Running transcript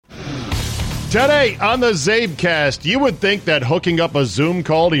Today on the CzabeCast, you would think that hooking up a Zoom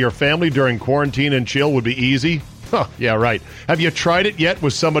call to your family during quarantine and chill would be easy. Huh, yeah, right. Have you tried it yet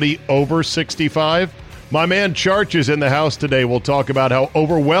with somebody over 65? My man Charch is in the house today. We'll talk about how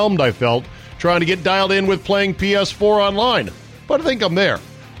overwhelmed I felt trying to get dialed in with playing PS4 online. But I think I'm there.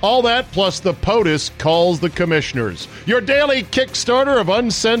 All that plus the POTUS calls the commissioners. Your daily Kickstarter of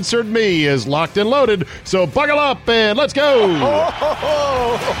Uncensored Me is locked and loaded, so buckle up and let's go!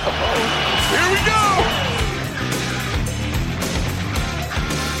 Here we go!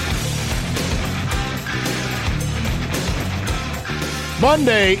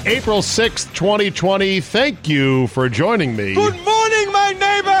 Monday, April 6th, 2020. Thank you for joining me. Good morning, my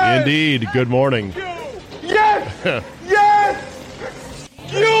neighbor! Indeed, good morning. Yes! Yes!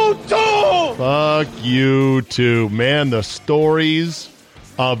 You too! Fuck you too. Man, the stories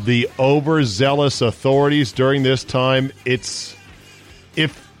of the overzealous authorities during this time, it's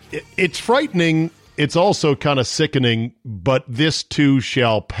frightening. It's also kind of sickening, but this too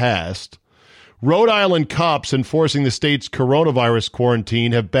shall pass. Rhode Island cops enforcing the state's coronavirus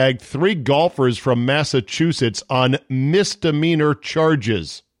quarantine have bagged 3 golfers from Massachusetts on misdemeanor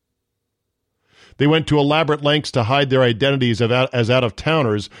charges. They went to elaborate lengths to hide their identities as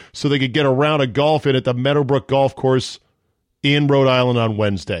out-of-towners so they could get a round of golf in at the Meadowbrook Golf Course in Rhode Island on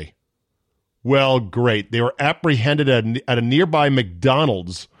Wednesday. Well, great. They were apprehended at a nearby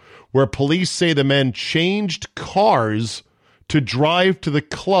McDonald's where police say the men changed cars to drive to the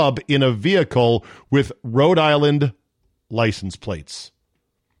club in a vehicle with Rhode Island license plates.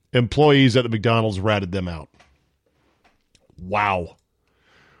 Employees at the McDonald's ratted them out. Wow.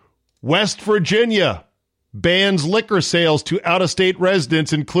 West Virginia bans liquor sales to out-of-state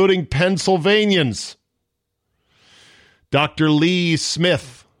residents, including Pennsylvanians. Dr. Lee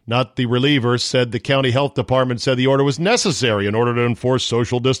Smith, not the reliever, said the county health department said the order was necessary in order to enforce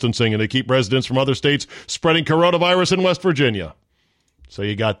social distancing and to keep residents from other states spreading coronavirus in West Virginia. So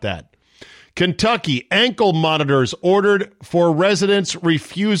you got that. Kentucky, ankle monitors ordered for residents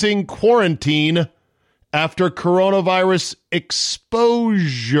refusing quarantine after coronavirus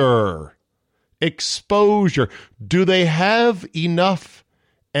exposure. Do they have enough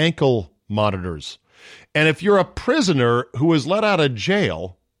ankle monitors? And if you're a prisoner who was let out of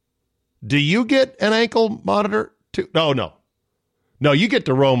jail, do you get an ankle monitor too? No, you get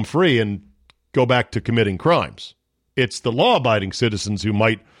to roam free and go back to committing crimes. It's the law-abiding citizens who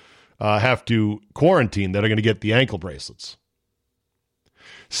might have to quarantine that are going to get the ankle bracelets.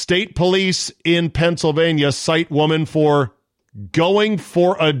 State police in Pennsylvania cite woman for going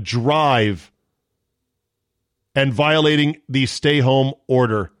for a drive and violating the stay-home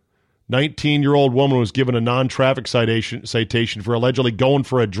order. 19-year-old woman was given a non-traffic citation for allegedly going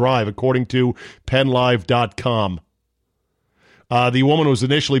for a drive, according to PennLive.com. The woman was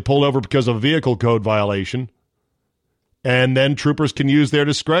initially pulled over because of a vehicle code violation, and then troopers can use their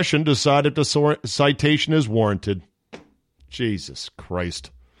discretion to decide if the citation is warranted. Jesus Christ.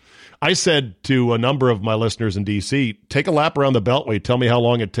 I said to a number of my listeners in D.C., take a lap around the Beltway. Tell me how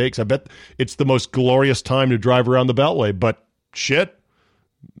long it takes. I bet it's the most glorious time to drive around the Beltway. But shit,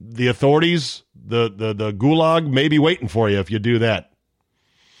 the authorities, the gulag may be waiting for you if you do that.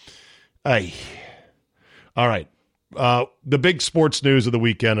 Ay. All right. The big sports news of the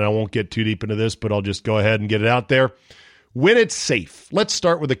weekend, and I won't get too deep into this, but I'll just go ahead and get it out there. When it's safe. Let's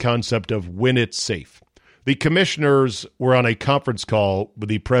start with the concept of when it's safe. The commissioners were on a conference call with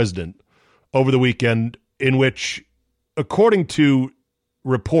the president over the weekend in which, according to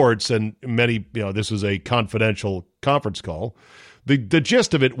reports, and many, this was a confidential conference call, the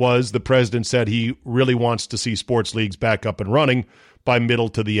gist of it was the president said he really wants to see sports leagues back up and running by middle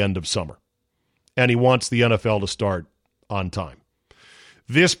to the end of summer. And he wants the NFL to start on time.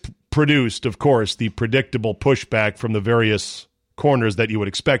 This produced, of course, the predictable pushback from the various corners that you would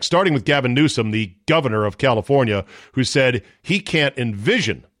expect, starting with Gavin Newsom, the governor of California, who said he can't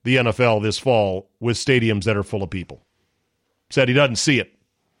envision the NFL this fall with stadiums that are full of people. Said he doesn't see it.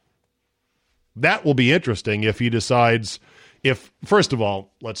 That will be interesting if he decides, first of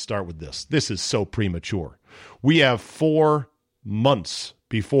all, let's start with this. This is so premature. We have 4 months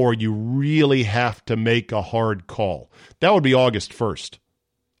before you really have to make a hard call. That would be August 1st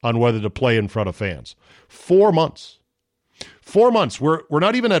on whether to play in front of fans. 4 months. 4 months. We're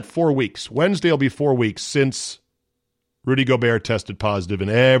not even at 4 weeks. Wednesday will be 4 weeks since Rudy Gobert tested positive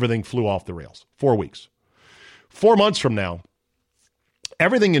and everything flew off the rails. 4 weeks. 4 months from now,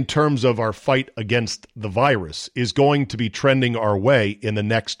 everything in terms of our fight against the virus is going to be trending our way in the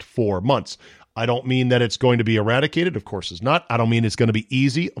next 4 months. I don't mean that it's going to be eradicated. Of course it's not. I don't mean it's going to be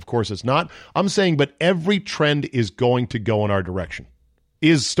easy. Of course it's not. I'm saying, but every trend is going to go in our direction.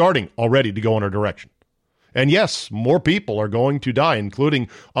 is starting already to go in our direction. And yes, more people are going to die, including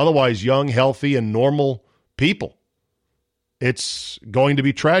otherwise young, healthy, and normal people. It's going to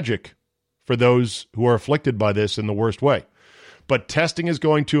be tragic for those who are afflicted by this in the worst way. But testing is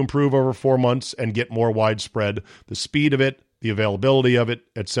going to improve over 4 months and get more widespread. The speed of it, the availability of it,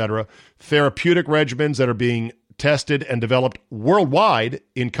 etc. Therapeutic regimens that are being tested and developed worldwide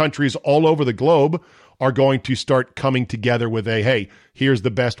in countries all over the globe are going to start coming together with hey, here's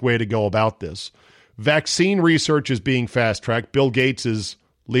the best way to go about this. Vaccine research is being fast-tracked. Bill Gates is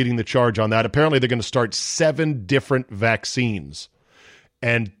leading the charge on that. Apparently, they're going to start 7 different vaccines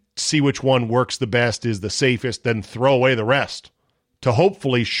and see which one works the best, is the safest, then throw away the rest to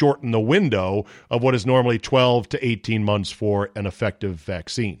hopefully shorten the window of what is normally 12 to 18 months for an effective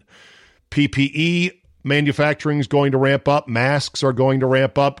vaccine. PPE manufacturing is going to ramp up. Masks are going to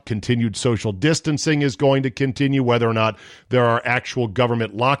ramp up. Continued social distancing is going to continue, whether or not there are actual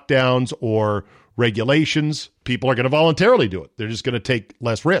government lockdowns or regulations. People are going to voluntarily do it. They're just going to take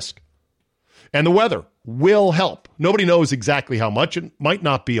less risk. And the weather will help. Nobody knows exactly how much. It might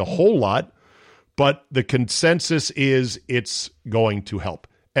not be a whole lot, but the consensus is it's going to help.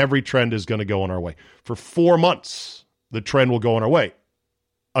 Every trend is going to go in our way. For 4 months, the trend will go in our way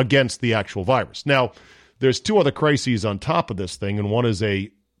against the actual virus. Now, there's 2 other crises on top of this thing, and one is a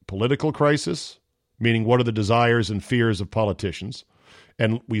political crisis, meaning what are the desires and fears of politicians.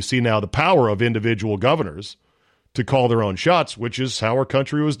 And we see now the power of individual governors to call their own shots, which is how our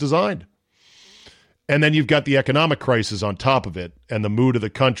country was designed. And then you've got the economic crisis on top of it and the mood of the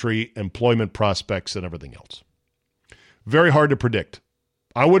country, employment prospects, and everything else. Very hard to predict.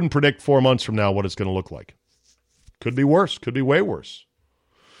 I wouldn't predict 4 months from now what it's going to look like. Could be worse. Could be way worse.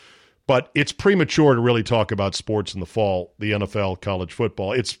 But it's premature to really talk about sports in the fall, the NFL, college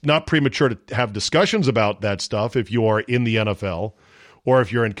football. It's not premature to have discussions about that stuff if you are in the NFL or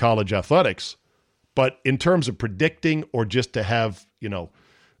if you're in college athletics. But in terms of predicting or just to have,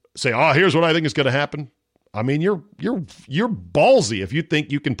 say, here's what I think is going to happen. I mean, you're ballsy if you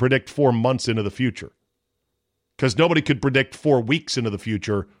think you can predict 4 months into the future. Because nobody could predict 4 weeks into the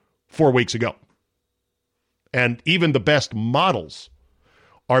future 4 weeks ago. And even the best models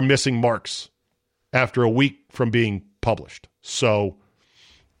are missing marks after a week from being published. So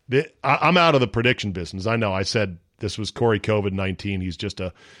I'm out of the prediction business. I know I said this was Corey COVID-19. He's just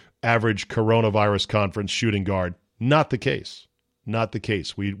a average coronavirus conference shooting guard. Not the case. Not the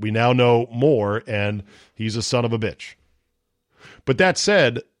case. We now know more, and he's a son of a bitch. But that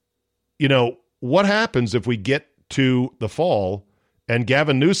said, what happens if we get to the fall and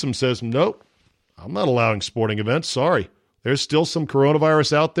Gavin Newsom says, nope, I'm not allowing sporting events. Sorry. There's still some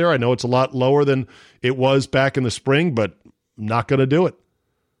coronavirus out there. I know it's a lot lower than it was back in the spring, but I'm not going to do it.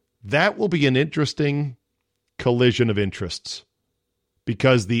 That will be an interesting collision of interests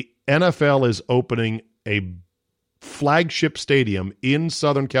because the NFL is opening a flagship stadium in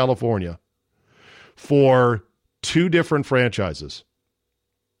Southern California for 2 different franchises.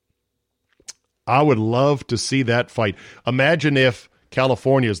 I would love to see that fight. Imagine if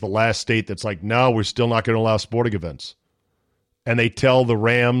California is the last state that's like, no, we're still not going to allow sporting events. And they tell the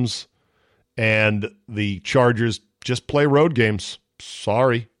Rams and the Chargers, just play road games.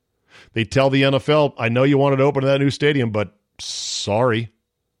 Sorry. They tell the NFL, I know you wanted to open that new stadium, but sorry.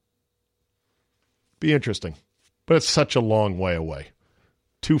 Be interesting. But it's such a long way away.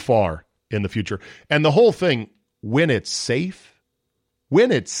 Too far in the future. And the whole thing, when it's safe,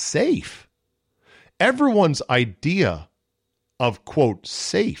 everyone's idea of, quote,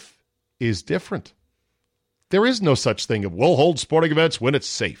 safe is different. There is no such thing of we'll hold sporting events when it's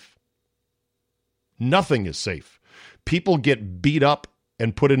safe. Nothing is safe. People get beat up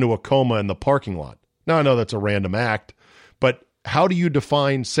and put into a coma in the parking lot. Now, I know that's a random act, but how do you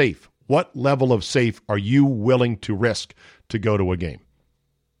define safe? What level of safe are you willing to risk to go to a game?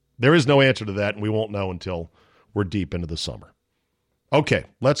 There is no answer to that, and we won't know until we're deep into the summer. Okay,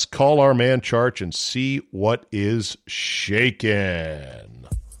 let's call our man Charch and see what is shaking.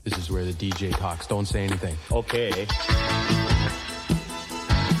 This is where the DJ talks. Don't say anything. Okay.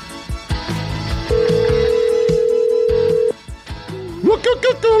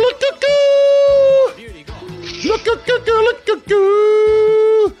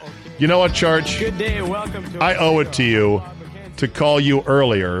 You know what, Charch? Good day. Welcome to. I owe it to you to call you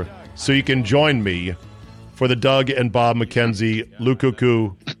earlier so you can join me for the Doug and Bob McKenzie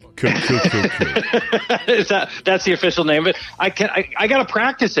Lukuku. That's the official name of it. I gotta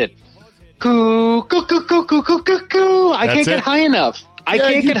practice it. Coo, coo, coo, coo, coo, coo, coo, coo. I can't get high enough. I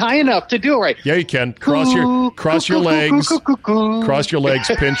can't get high enough to do it right. Yeah, you can. Cross your legs. Cross your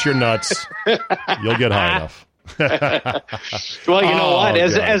legs, pinch your nuts. You'll get high enough. Well, you know what?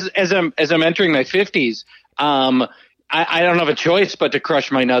 As I'm entering my 50s, I don't have a choice but to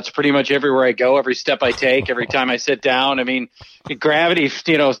crush my nuts pretty much everywhere I go, every step I take, every time I sit down. I mean, gravity,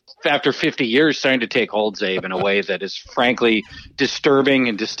 after 50 years, starting to take hold, Zabe, in a way that is frankly disturbing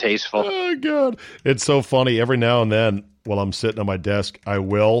and distasteful. Oh, God. It's so funny. Every now and then while I'm sitting on my desk, I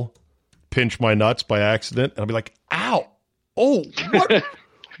will pinch my nuts by accident, and I'll be like, ow. Oh, what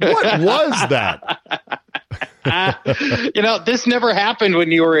was that? This never happened when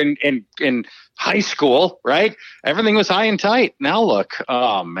you were in high school, right? Everything was high and tight. Now look,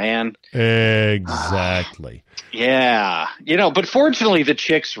 oh man. Exactly. Yeah. But fortunately the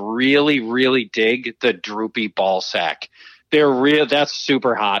chicks really, really dig the droopy ball sack. That's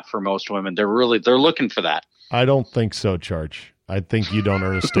super hot for most women. They're looking for that. I don't think so, Charge. I think you don't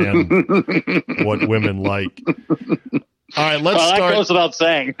understand what women like. All right, let's start. That goes without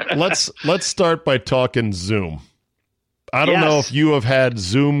saying. let's start by talking Zoom. I don't know if you have had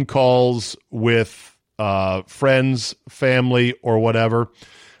Zoom calls with friends, family, or whatever.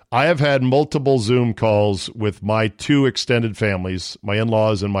 I have had multiple Zoom calls with my two extended families, my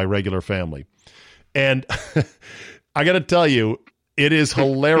in-laws and my regular family. And I got to tell you, it is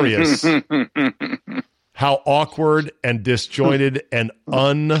hilarious how awkward and disjointed and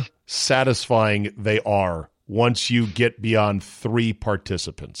unsatisfying they are once you get beyond 3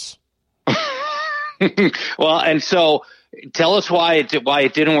 participants. Well, and so tell us why it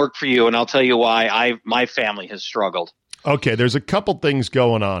didn't work for you, and I'll tell you why my family has struggled. Okay, there's a couple things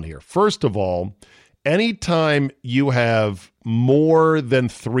going on here. First of all, anytime you have more than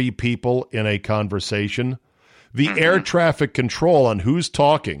 3 people in a conversation, the air traffic control on who's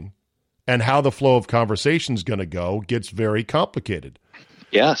talking and how the flow of conversation is going to go gets very complicated.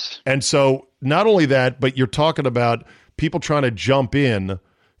 Yes. And so not only that, but you're talking about people trying to jump in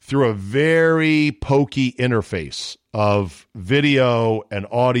through a very pokey interface of video and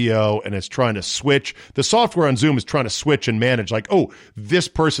audio, and it's trying to switch. The software on Zoom is trying to switch and manage, like, oh, this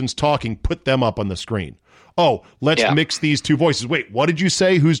person's talking, put them up on the screen. Oh, let's mix these 2 voices. Wait, what did you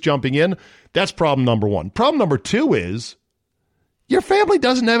say? Who's jumping in? That's problem number 1. Problem number 2 is your family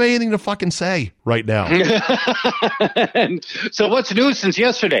doesn't have anything to fucking say right now. So what's new since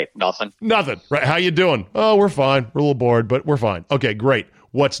yesterday? Nothing. Right? How you doing? Oh, we're fine. We're a little bored, but we're fine. Okay, great.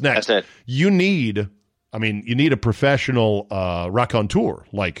 What's next? That's it. You need a professional raconteur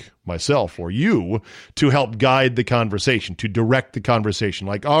like myself or you to help guide the conversation, to direct the conversation.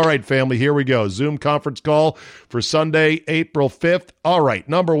 Like, all right, family, here we go. Zoom conference call for Sunday, April 5th. All right,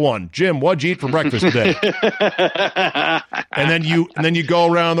 number 1, Jim, what'd you eat for breakfast today? and then you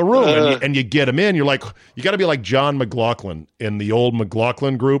go around the room and you get them in. You're like, you got to be like John McLaughlin in the old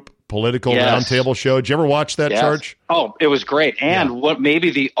McLaughlin Group political roundtable show. Did you ever watch that, Church? Oh, it was great. And what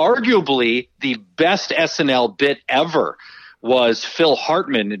maybe arguably the best SNL bit ever was Phil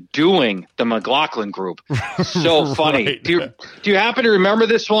Hartman doing the McLaughlin Group. So funny. Right. Do you happen to remember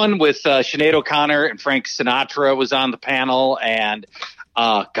this one with Sinead O'Connor and Frank Sinatra was on the panel? And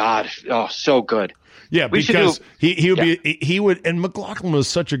so good. Yeah, because he would, and McLaughlin was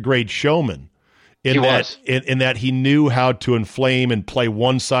such a great showman. In that he knew how to inflame and play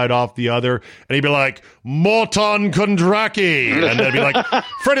one side off the other. And he'd be like, Morton Kondraki. And they'd be like,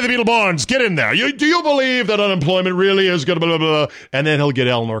 Freddie the Beetle Barnes, get in there. Do you believe that unemployment really is going to blah, blah, blah? And then he'll get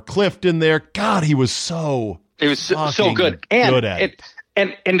Eleanor Clift in there. God, he was so good. And good at it.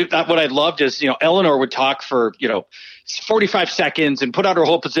 And what I loved is, Eleanor would talk for, 45 seconds and put out her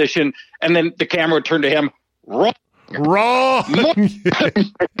whole position. And then the camera would turn to him. Wrong. That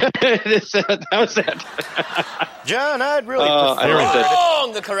was it. John, I'd really prefer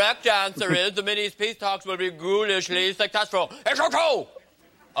wrong. The correct answer is the Mideast peace talks will be ghoulishly successful. It's true.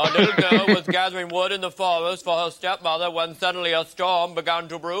 A little girl was gathering wood in the forest for her stepmother when suddenly a storm began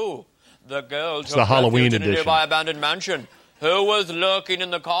to brew. The girl took refuge in a nearby abandoned mansion. Who was lurking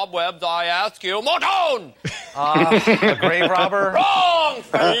in the cobwebs, I ask you? Morton! A grave robber? Wrong!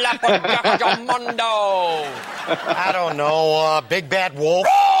 Flapperjackjamundo! I don't know, Big Bad Wolf?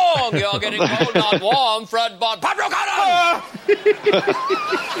 Wrong! You're getting cold, not warm. Fred bought Pablo Cannon!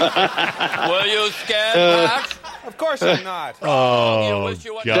 Were you scared, Pat? Of course I'm not. Oh,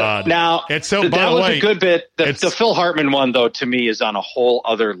 God. Now, it's so, that was a good bit. The Phil Hartman one, though, to me is on a whole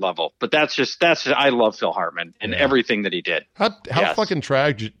other level. But that's just I love Phil Hartman and everything that he did. How fucking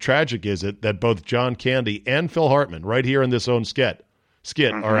tragic is it that both John Candy and Phil Hartman, right here in this own skit,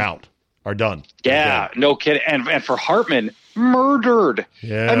 are done. Yeah, no kidding. And for Hartman, murdered.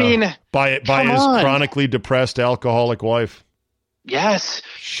 Yeah. I mean, by his chronically depressed alcoholic wife. Yes.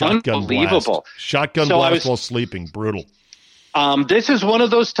 Shotgun unbelievable. Blast. Shotgun blast while sleeping. Brutal. This is one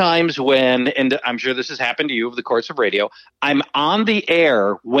of those times when, and I'm sure this has happened to you over the course of radio, I'm on the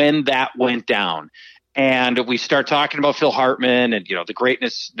air when that went down. And we start talking about Phil Hartman and, the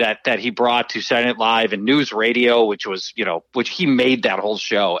greatness that he brought to Saturday Night Live and news radio, which he made that whole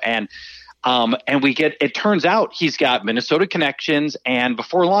show. And it turns out he's got Minnesota connections. And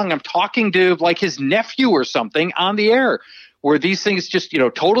before long, I'm talking to like his nephew or something on the air, where these things just,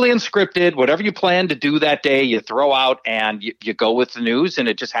 totally unscripted, whatever you plan to do that day, you throw out and you go with the news. And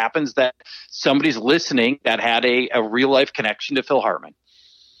it just happens that somebody's listening that had a real life connection to Phil Hartman.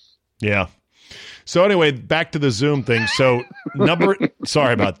 Yeah. So anyway, back to the Zoom thing. So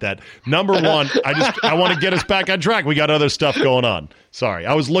sorry about that. Number one, I want to get us back on track. We got other stuff going on. Sorry.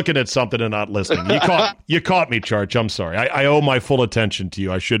 I was looking at something and not listening. You caught me, Charge. I'm sorry. I owe my full attention to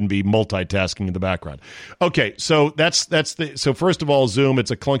you. I shouldn't be multitasking in the background. Okay. So so first of all, Zoom,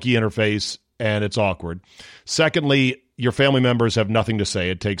 it's a clunky interface and it's awkward. Secondly, your family members have nothing to say.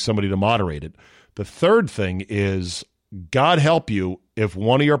 It takes somebody to moderate it. The third thing is, God help you if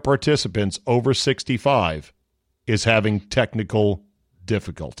one of your participants over 65 is having technical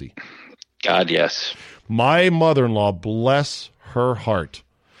difficulty. God, yes. My mother-in-law, bless her heart,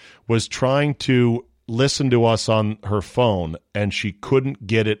 was trying to listen to us on her phone, and she couldn't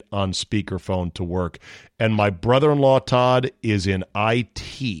get it on speakerphone to work. And my brother-in-law, Todd, is in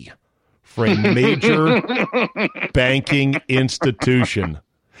IT for a major banking institution.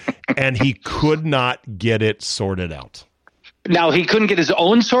 And he could not get it sorted out. Now, he couldn't get his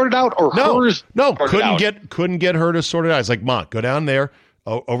own sorted out, or hers? No, couldn't get her to sort it out. It's like, Mom, go down there,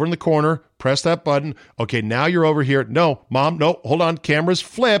 over in the corner, press that button. Okay, now you're over here. No, Mom, no, hold on. Camera's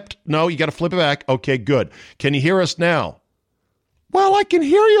flipped. No, you got to flip it back. Okay, good. Can you hear us now? Well, I can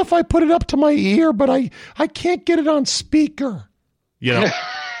hear you if I put it up to my ear, but I can't get it on speaker.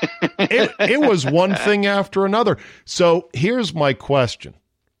 It was one thing after another. So here's my question.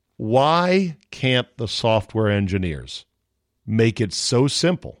 Why can't the software engineers make it so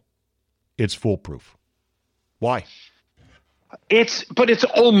simple it's foolproof? Why? But it's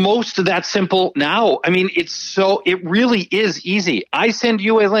almost that simple now. I mean, it really is easy. I send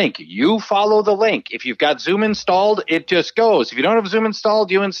you a link. You follow the link. If you've got Zoom installed, it just goes. If you don't have Zoom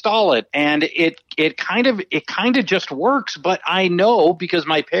installed, you install it. And it kind of just works. But I know because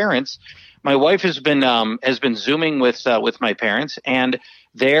my wife has been Zooming with my parents, and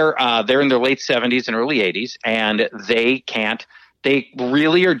they're in their late 70s and early 80s, and they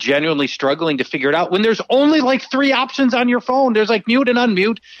really are genuinely struggling to figure it out when there's only like 3 options on your phone. There's like mute and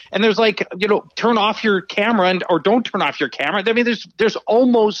unmute, and there's like, turn off your camera or don't turn off your camera. I mean, there's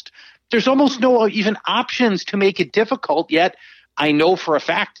almost no even options to make it difficult. Yet I know for a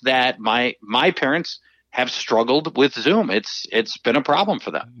fact that my parents have struggled with Zoom. It's been a problem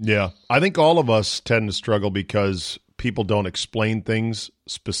for them. Yeah. I think all of us tend to struggle because people don't explain things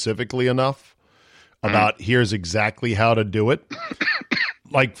specifically enough about here's exactly how to do it.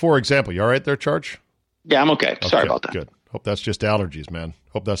 Like, for example, you all right there, Charge? Yeah, I'm okay. Sorry about that. Good. Hope that's just allergies, man.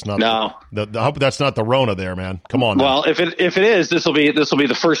 Hope that's not no. Hope that's not the Rona there, man. Come on. Well, if it is, this will be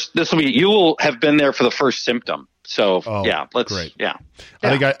the first. You will have been there for the first symptom. So yeah, let's. Great. Yeah.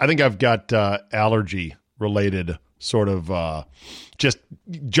 I think I've got allergy related sort of just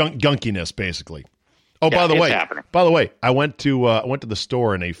gunkiness, basically. Oh, yeah, by the way, I went to the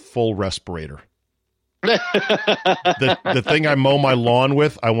store in a full respirator. the thing I mow my lawn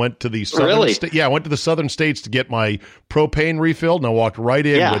with, I went to the southern I went to the southern states to get my propane refilled, and I walked right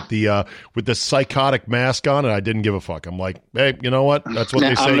in with the psychotic mask on, and I didn't give a fuck. I'm like, hey, you know what? That's what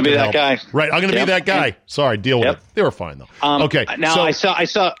they say. I'm gonna be that guy. Right, I'm gonna be that guy. Sorry, deal with it. They were fine though. Okay. Now I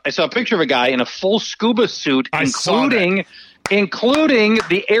saw a picture of a guy in a full scuba suit, including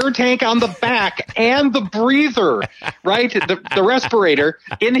the air tank on the back and the breather, right? The respirator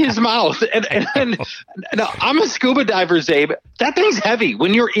in his mouth. And now, I'm a scuba diver, Zabe. That thing's heavy.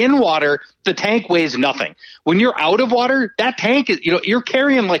 When you're in water, the tank weighs nothing. When you're out of water, that tank is, you're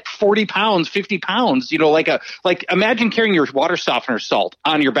carrying like 40 pounds, 50 pounds, like imagine carrying your water softener salt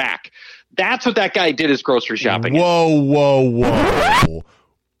on your back. That's what that guy did his grocery shopping. Whoa.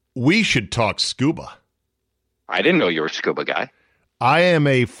 We should talk scuba. I didn't know you were a scuba guy. I am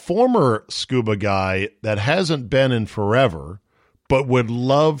a former scuba guy that hasn't been in forever, but would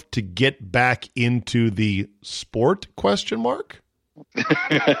love to get back into the sport, ? Is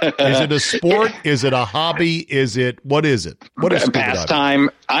it a sport? Is it a hobby? What is it? What is scuba pastime?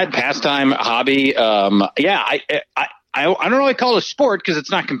 Pastime, hobby. I don't know. I call it a sport because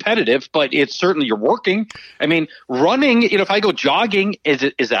it's not competitive, but it's certainly you're working. I mean, running. If I go jogging, is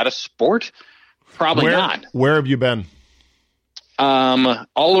that a sport? Probably not. Where have you been? All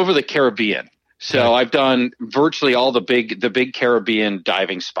over the Caribbean. So I've done virtually all the big Caribbean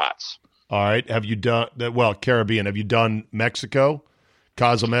diving spots. All right. Have you done Caribbean? Have you done Mexico,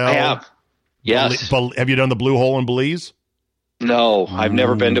 Cozumel? I have. Yes. Have you done the Blue Hole in Belize? No, I've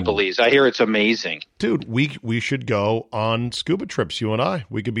never been to Belize. I hear it's amazing. Dude, we should go on scuba trips, you and I.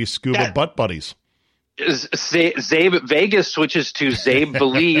 We could be scuba butt buddies. Zabe Vegas switches to Zabe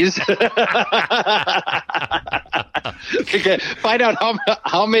Belize. Okay, find out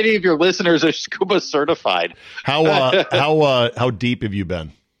how many of your listeners are scuba certified. How deep have you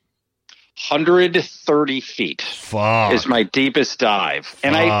been? 130 feet. Fuck. Is my deepest dive.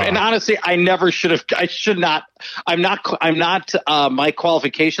 And honestly, I never should have. I should not. I'm not. My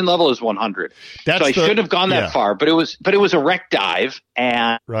qualification level is 100. So I shouldn't have gone that far. But it was a wreck dive,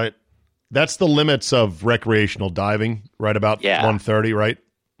 and right. That's the limits of recreational diving, right about 130, right?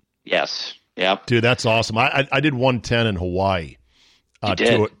 Yes. Yep. Dude, that's awesome. I did 110 in Hawaii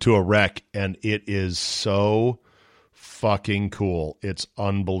to a wreck, and it is so fucking cool. It's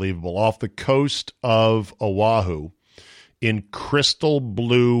unbelievable. Off the coast of Oahu in crystal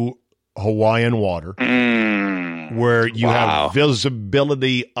blue Hawaiian water where you have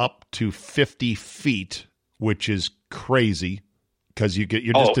visibility up to 50 feet, which is crazy. Because you're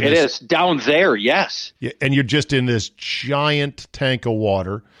just in is down there, yes. Yeah, and you're just in this giant tank of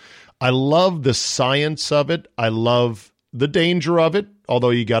water. I love the science of it. I love the danger of it,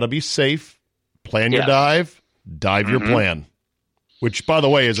 although you got to be safe. Plan your dive your plan, which, by the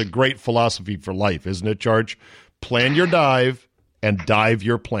way, is a great philosophy for life, isn't it, Charge? Plan your dive and dive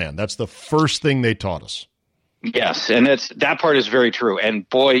your plan. That's the first thing they taught us. Yes, and that part is very true. And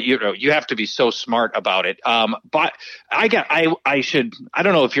boy, you have to be so smart about it. But I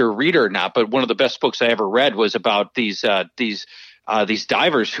don't know if you're a reader or not, but one of the best books I ever read was about these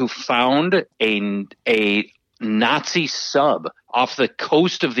divers who found a Nazi sub off the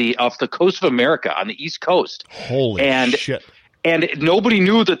coast of America on the East Coast. Holy shit. And nobody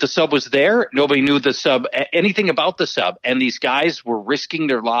knew that the sub was there. Nobody knew anything about the sub. And these guys were risking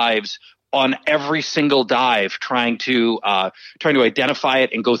their lives on every single dive, trying to identify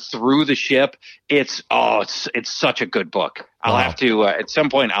it and go through the ship. It's such a good book. I'll have to at some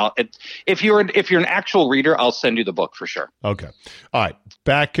point. If you're an actual reader, I'll send you the book for sure. Okay. All right.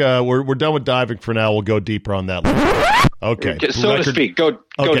 Back. We're done with diving for now. We'll go deeper on that later. Okay. So to speak. Go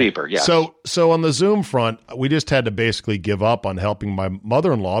deeper. Yeah. So on the Zoom front, we just had to basically give up on helping my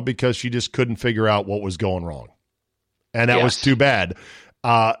mother-in-law because she just couldn't figure out what was going wrong, and that was too bad.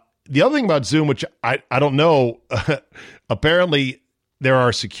 The other thing about Zoom, which I don't know, apparently there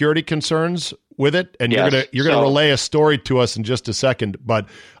are security concerns with it, and you're gonna relay a story to us in just a second. But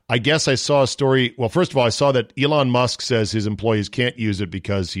I guess I saw a story. Well, first of all, I saw that Elon Musk says his employees can't use it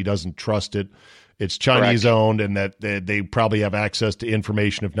because he doesn't trust it. It's Chinese owned, and that they probably have access to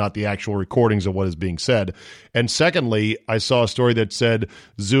information, if not the actual recordings of what is being said. And secondly, I saw a story that said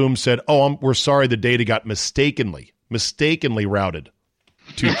Zoom said, we're sorry, the data got mistakenly routed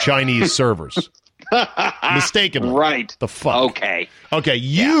to Chinese servers. Mistakenly. Right. The fuck. Okay.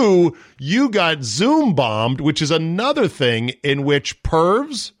 You got Zoom bombed, which is another thing in which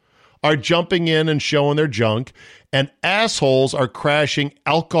pervs are jumping in and showing their junk, and assholes are crashing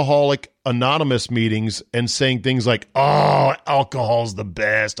Alcoholic Anonymous meetings and saying things like, "Oh, alcohol's the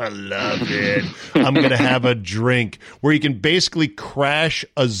best. I love it. I'm going to have a drink," where you can basically crash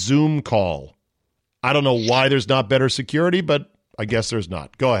a Zoom call. I don't know why there's not better security, but I guess there's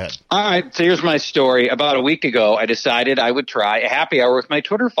not. Go ahead. All right. So here's my story. About a week ago, I decided I would try a happy hour with my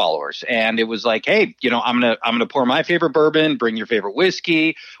Twitter followers. And it was like, hey, I'm going to pour my favorite bourbon, bring your favorite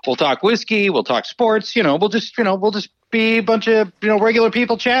whiskey. We'll talk whiskey. We'll talk sports. We'll just be a bunch of, regular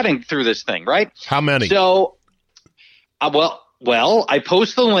people chatting through this thing. Right. How many? So, well, I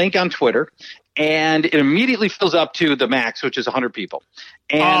post the link on Twitter, and it immediately fills up to the max, which is 100 people.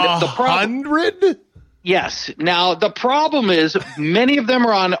 And 100? Yes. Now, the problem is many of them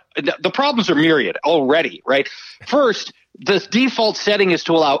are the problems are myriad already, right? First, the default setting is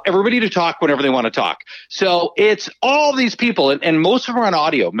to allow everybody to talk whenever they want to talk. So it's all these people, and most of them are on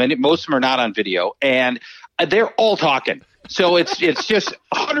audio. Most of them are not on video, and they're all talking. So it's just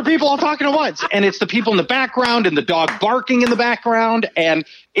 100 people all talking at once, and it's the people in the background and the dog barking in the background, and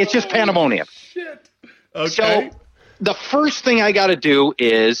it's just pandemonium. Shit. Okay. So the first thing I got to do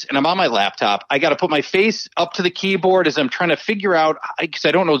is, and I'm on my laptop, I got to put my face up to the keyboard as I'm trying to figure out, because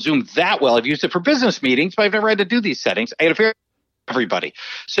I don't know Zoom that well. I've used it for business meetings, but I've never had to do these settings. I got to figure out everybody.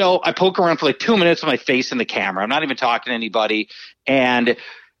 So I poke around for like 2 minutes with my face in the camera. I'm not even talking to anybody. And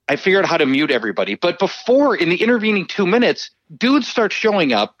I figured out how to mute everybody. But before, in the intervening 2 minutes, dudes start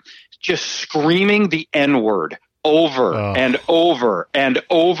showing up just screaming the N-word over and over and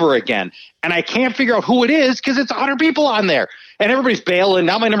over again. And I can't figure out who it is because it's 100 people on there. And everybody's bailing.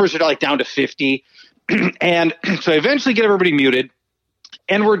 Now my numbers are like down to 50. And so I eventually get everybody muted.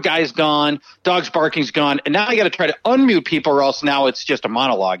 N-word guy's gone. Dogs barking's gone. And now I got to try to unmute people or else now it's just a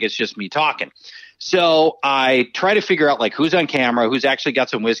monologue. It's just me talking. So I try to figure out like who's on camera, who's actually got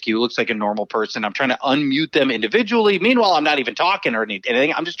some whiskey, who looks like a normal person. I'm trying to unmute them individually. Meanwhile, I'm not even talking or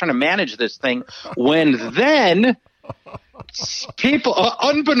anything. I'm just trying to manage this thing. When then people,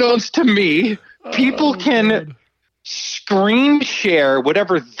 unbeknownst to me, people can screen share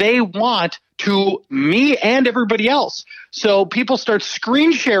whatever they want to me and everybody else. So people start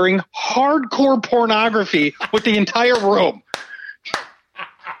screen sharing hardcore pornography with the entire room.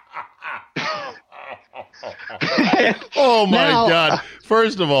 Oh my God.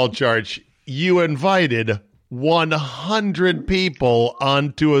 First of all, Charge, you invited 100 people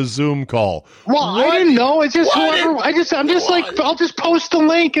onto a Zoom call. Well, I didn't know. It's just whoever. I'm just like, I'll just post the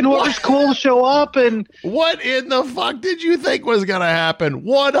link and whoever's cool will show up. And what in the fuck did you think was going to happen?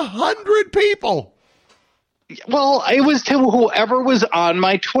 100 people. Well, it was to whoever was on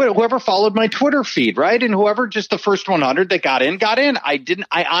my Twitter, whoever followed my Twitter feed, right? And whoever, just the first 100 that got in.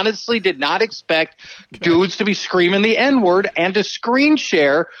 I honestly did not expect dudes to be screaming the N-word and to screen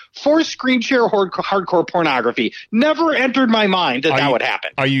share hardcore pornography. Never entered my mind that would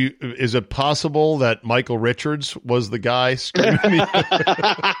happen. Is it possible that Michael Richards was the guy screaming?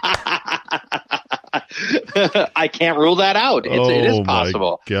 I can't rule that out. It is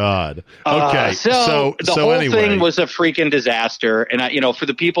possible. My God. Okay. So the whole anyway. thing was a freaking disaster. And for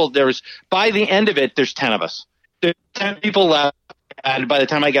the people, by the end of it, there's 10 of us. There's 10 people left. And by the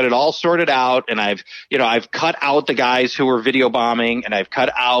time I got it all sorted out, and I've cut out the guys who were video bombing, and I've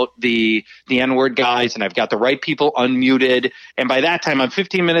cut out the N-word guys, and I've got the right people unmuted. And by that time, I'm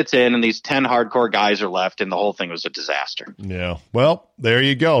 15 minutes in, and these 10 hardcore guys are left, and the whole thing was a disaster. Yeah. Well, there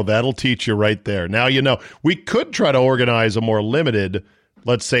you go. That'll teach you right there. Now you know. We could try to organize a more limited,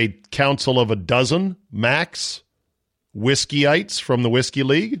 let's say, council of a dozen max whiskyites from the Whiskey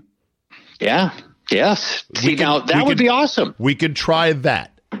League. Yeah. Yes. That would be awesome. We could try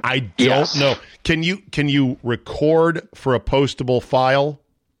that. I don't know. Can you record for a postable file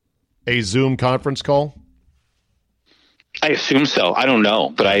a Zoom conference call? I assume so. I don't know,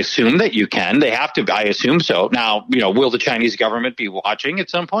 but I assume that you can. They have to. I assume so. Now, will the Chinese government be watching at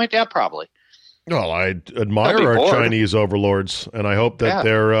some point? Yeah, probably. Well, I admire our Chinese overlords, and I hope that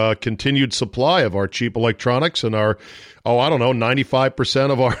their continued supply of our cheap electronics and our,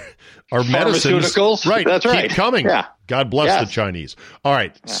 95% of our medicines, right? That's right. Keep coming. Yeah. God bless the Chinese. All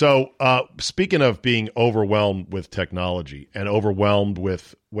right. Yeah. So, speaking of being overwhelmed with technology and overwhelmed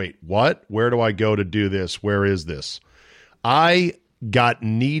with, wait, what? Where do I go to do this? Where is this? I got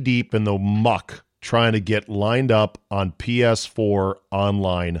knee deep in the muck trying to get lined up on PS4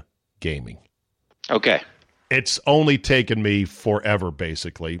 online gaming. Okay. It's only taken me forever,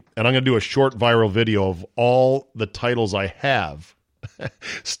 basically. And I'm going to do a short viral video of all the titles I have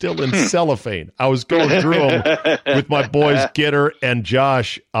still in cellophane. I was going through them with my boys Gitter and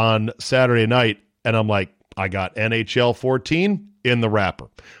Josh on Saturday night, and I'm like, I got NHL 14 in the wrapper.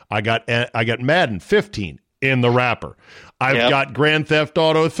 I got Madden 15 in the wrapper. I've got Grand Theft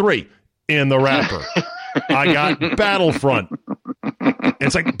Auto 3 in the wrapper. I got Battlefront.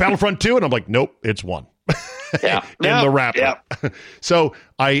 It's like Battlefront 2, and I'm like, nope, it's 1. In the wrapper. Yeah. So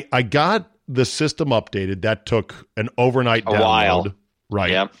I got the system updated. That took an overnight download. While.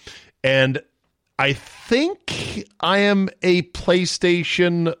 Right. Yep. And I think I am a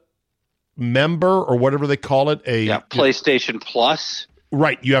PlayStation member or whatever they call it. PlayStation Plus.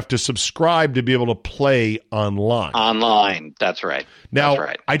 Right. You have to subscribe to be able to play online. Online. That's right. Now, That's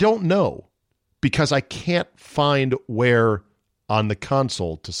right. I don't know because I can't find where on the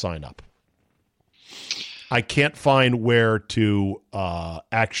console to sign up. I can't find where to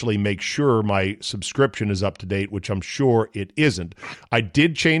actually make sure my subscription is up to date, which I'm sure it isn't. I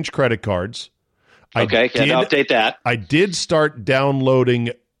did change credit cards. Okay, can you update that? I did start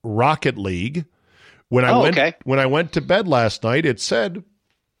downloading Rocket League. When I went to bed last night, it said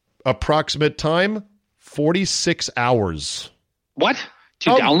approximate time 46 hours. What?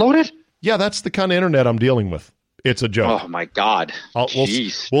 To download it? Yeah, that's the kind of internet I'm dealing with. It's a joke. Oh, my God.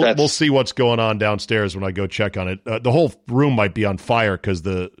 We'll see what's going on downstairs when I go check on it. The whole room might be on fire because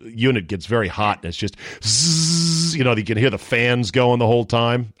the unit gets very hot and it's just zzz, you can hear the fans going the whole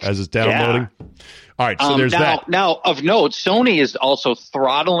time as it's downloading. Yeah. All right, so there's that. Now, of note, Sony is also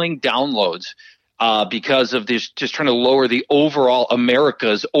throttling downloads because of this, just trying to lower the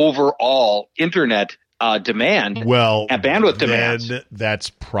America's overall internet demand. Well, at bandwidth demands. Then that's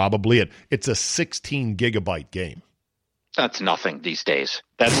probably it. It's a 16 gigabyte game. That's nothing these days.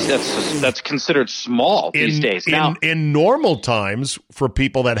 That's considered small these days. Now, in normal times, for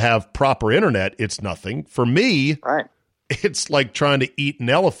people that have proper internet, it's nothing. For me, right. It's like trying to eat an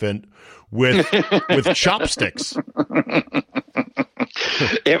elephant with chopsticks.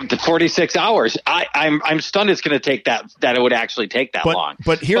 46 hours. I'm stunned it's going to take that it would actually take that long.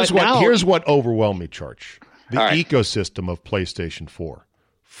 But here's what overwhelmed me, Church. The ecosystem of PlayStation 4.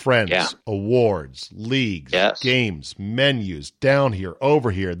 Friends, awards, leagues, games, menus, down here,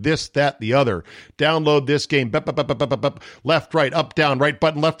 over here, this, that, the other. Download this game, left, right, up, down, right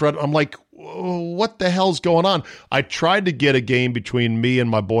button, left, right. I'm like, what the hell's going on? I tried to get a game between me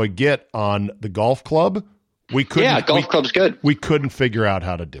and my boy Git on the golf club. We couldn't. Yeah, golf club's good. We couldn't figure out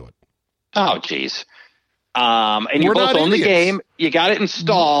how to do it. Oh, geez. And you both own the game. You got it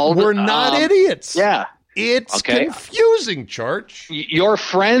installed. We're not idiots. Yeah. It's confusing, Church. Your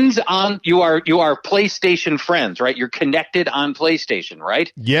friends you are PlayStation friends, right? You're connected on PlayStation, right?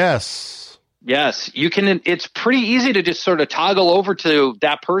 Yes. You can. It's pretty easy to just sort of toggle over to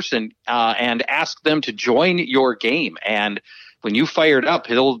that person and ask them to join your game. And when you fire it up,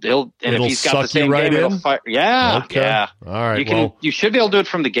 he'll and if he's got the same game, it'll fire. Yeah. Okay. Yeah. All right. You should be able to do it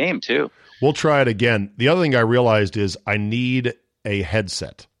from the game too. We'll try it again. The other thing I realized is I need a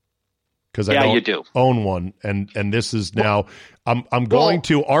headset. Because I don't own one, and this is now I'm going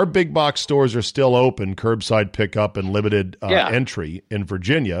to our big box stores are still open, curbside pickup and limited entry in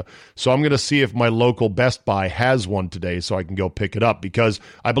Virginia. So I'm going to see if my local Best Buy has one today, so I can go pick it up. Because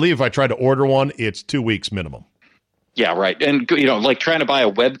I believe if I try to order one, it's 2 weeks minimum. Yeah, right. And like trying to buy a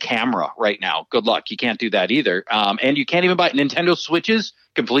web camera right now, good luck. You can't do that either. And you can't even buy Nintendo Switches,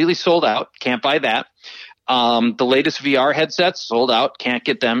 completely sold out. Can't buy that. The latest VR headsets sold out. Can't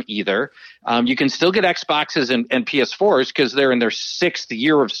get them either. You can still get Xboxes and PS4s because they're in their 6th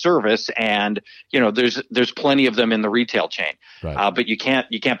year of service, and there's plenty of them in the retail chain. Right. But you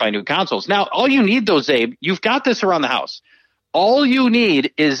can't buy new consoles now. All you need, though, Zabe, you've got this around the house. All you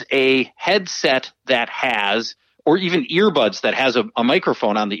need is a headset that has, or even earbuds that has a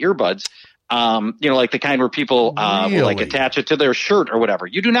microphone on the earbuds. Like the kind where people will like attach it to their shirt or whatever.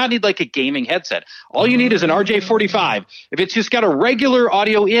 You do not need like a gaming headset. All you need is an RJ45. If it's just got a regular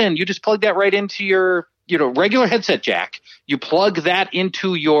audio in, you just plug that right into your, regular headset jack. You plug that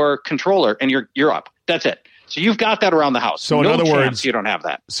into your controller and you're up. That's it. So you've got that around the house. So in other words, you don't have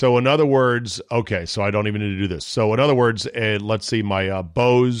that. So in other words, okay, so I don't even need to do this. So in other words, let's see, my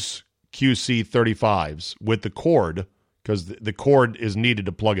Bose QC35s with the cord, because the cord is needed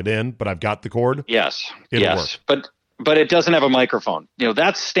to plug it in, but I've got the cord. Yes, it'll work. But it doesn't have a microphone.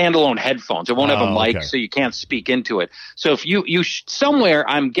 That's standalone headphones. It won't have a mic, so you can't speak into it. So if you somewhere,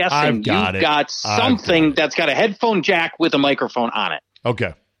 I'm guessing you've got something that's got a headphone jack with a microphone on it.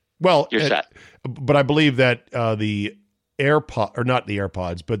 Okay, well, you're set. But I believe that the AirPod, or not the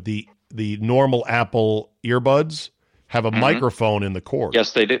AirPods, but the normal Apple earbuds have a microphone in the cord.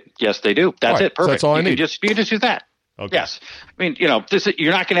 Yes, they do. That's it. Perfect. So that's all I need. You can just use that. Okay. Yes. I mean, you're not going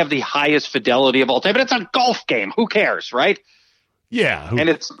to have the highest fidelity of all time, but it's a golf game. Who cares, right? Yeah. Who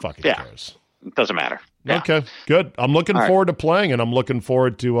fucking cares? It doesn't matter. Yeah. Okay, good. I'm looking forward to playing, and I'm looking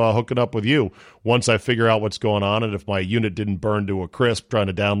forward to hooking up with you once I figure out what's going on, and if my unit didn't burn to a crisp trying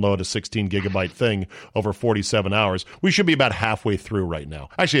to download a 16-gigabyte thing over 47 hours. We should be about halfway through right now.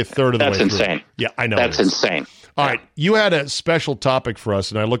 Actually, a third of the way through. That's insane. Yeah, I know. That's insane. All right, you had a special topic for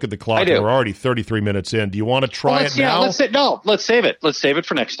us, and I look at the clock, and we're already 33 minutes in. Do you want to try it now? Let's save it. Let's save it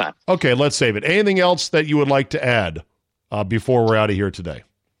for next time. Okay, let's save it. Anything else that you would like to add before we're out of here today?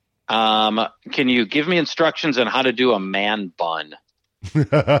 Can you give me instructions on how to do a man bun?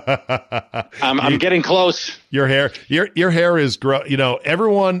 I'm getting close. Your hair is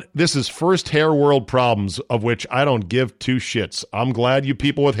everyone, this is first hair world problems, of which I don't give two shits. I'm glad you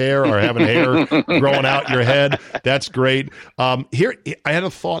people with hair are having hair growing out your head. That's great. Here I had a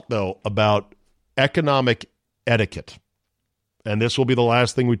thought though about economic etiquette. And this will be the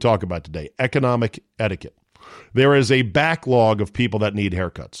last thing we talk about today. Economic etiquette. There is a backlog of people that need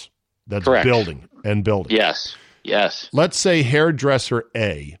haircuts. That's correct. Building. Yes. Let's say hairdresser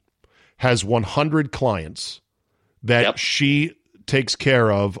A has 100 clients that she takes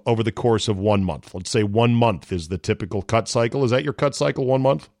care of over the course of 1 month. Let's say 1 month is the typical cut cycle. Is that your cut cycle, 1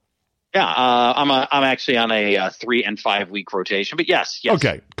 month? Yeah, I'm actually on a 3 and 5 week rotation, but yes.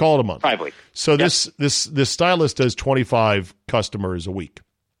 Okay, call it a month. 5 weeks. So this stylist does 25 customers a week.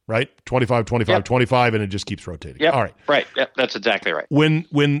 Right? 25, 25, and it just keeps rotating. Yep. All right. Right. Yep. That's exactly right. When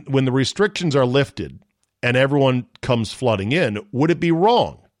the restrictions are lifted and everyone comes flooding in, would it be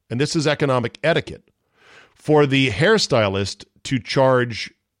wrong, and this is economic etiquette, for the hairstylist to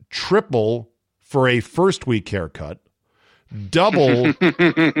charge triple for a first week haircut, double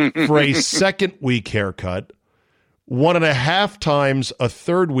for a second week haircut, 1.5 times a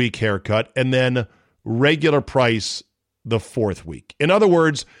third week haircut, and then regular price the fourth week. In other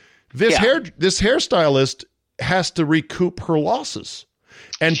words, this hairstylist has to recoup her losses.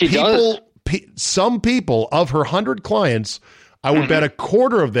 And some people of her 100 clients, I would bet a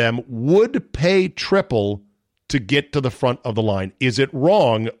quarter of them would pay triple to get to the front of the line. Is it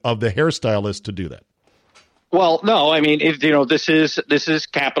wrong of the hairstylist to do that? Well, no, I mean, this is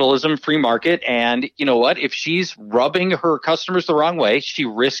capitalism, free market. And you know what? If she's rubbing her customers the wrong way, she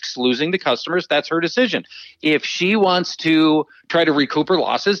risks losing the customers. That's her decision. If she wants to try to recoup her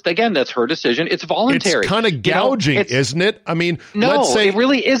losses, again, that's her decision. It's voluntary. It's kind of gouging, isn't it? I mean, no, let's say, it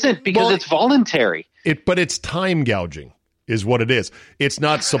really isn't because it's voluntary. But it's time gouging. Is what it is. It's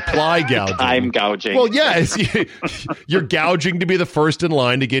not supply gouging. Time gouging. Well, yeah, you're gouging to be the first in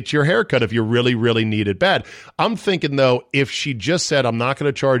line to get your haircut if you really, really need it bad. I'm thinking, though, if she just said, I'm not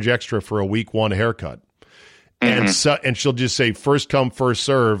going to charge extra for a week one haircut, and she'll just say first come, first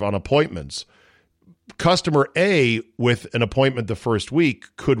serve on appointments, customer A with an appointment the first week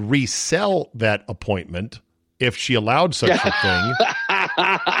could resell that appointment if she allowed such a thing.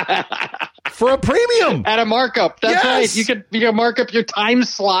 For a premium. At a markup. That's right. You can mark up your time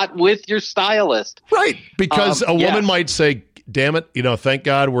slot with your stylist. Right. Because a woman might say, damn it, thank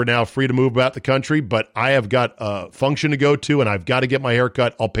God we're now free to move about the country, but I have got a function to go to and I've got to get my hair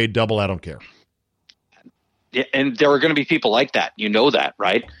cut. I'll pay double. I don't care. Yeah, and there are going to be people like that. You know that,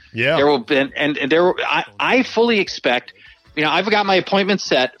 right? Yeah. There will be, I fully expect, I've got my appointment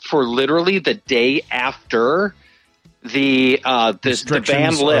set for literally the day after the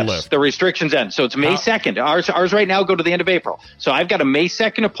ban lifts, the restrictions end. So it's May 2nd. Ours right now go to the end of April. So I've got a May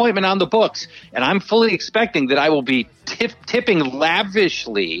 2nd appointment on the books, and I'm fully expecting that I will be tipping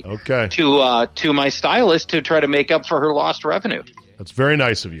lavishly to my stylist to try to make up for her lost revenue. That's very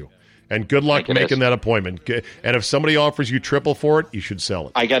nice of you. And good luck making that appointment. And if somebody offers you triple for it, you should sell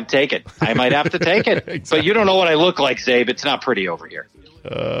it. I got to take it. I might have to take it. Exactly. But you don't know what I look like, Zabe. It's not pretty over here.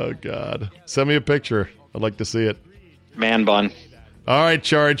 Oh, God. Send me a picture. I'd like to see it. Man bun. All right,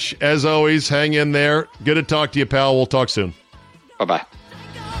 Charge. As always, hang in there. Good to talk to you, pal. We'll talk soon. Bye-bye.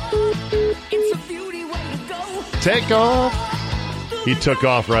 Take off. He took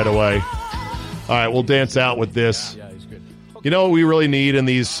off right away. All right, we'll dance out with this. You know what we really need in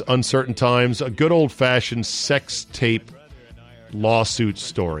these uncertain times? A good old-fashioned sex tape lawsuit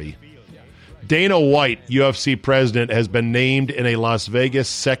story. Dana White, UFC president, has been named in a Las Vegas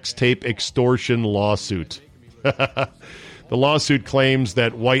sex tape extortion lawsuit. The lawsuit claims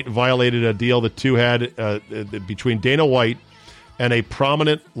that White violated a deal the two had between Dana White and a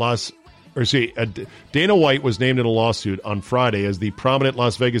prominent Dana White was named in a lawsuit on Friday as the prominent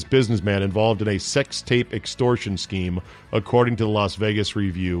Las Vegas businessman involved in a sex tape extortion scheme, according to the Las Vegas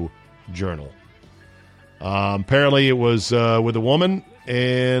Review-Journal. Apparently it was with a woman,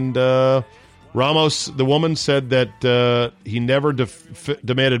 and Ramos, the woman, said that he never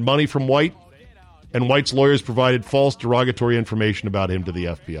demanded money from White, and White's lawyers provided false derogatory information about him to the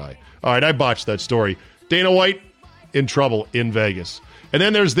FBI. All right, I botched that story. Dana White in trouble in Vegas. And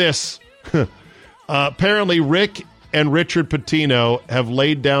then there's this. Apparently, Rick and Richard Pitino have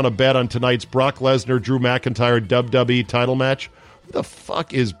laid down a bet on tonight's Brock Lesnar-Drew McIntyre WWE title match. Who the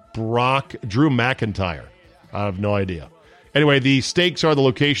fuck is Drew McIntyre? I have no idea. Anyway, the stakes are the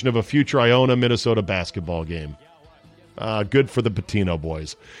location of a future Iona, Minnesota basketball game. Good for the Pitino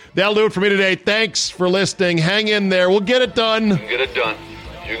boys. That'll do it for me today. Thanks for listening. Hang in there. We'll get it done. You can get it done.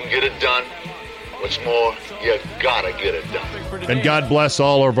 You can get it done. What's more, you gotta get it done. And God bless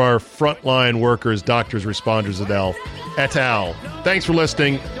all of our frontline workers, doctors, responders, et al. Thanks for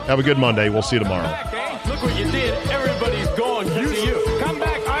listening. Have a good Monday. We'll see you tomorrow. Look what you did. Everybody's gone. You come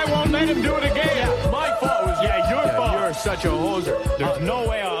back. I won't let him do it again. Yeah, my fault was your fault. You're such a hoser. There's no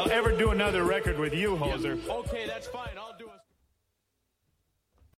way I'll ever do another record with you, hoser. Okay, that's fine. I'll do it.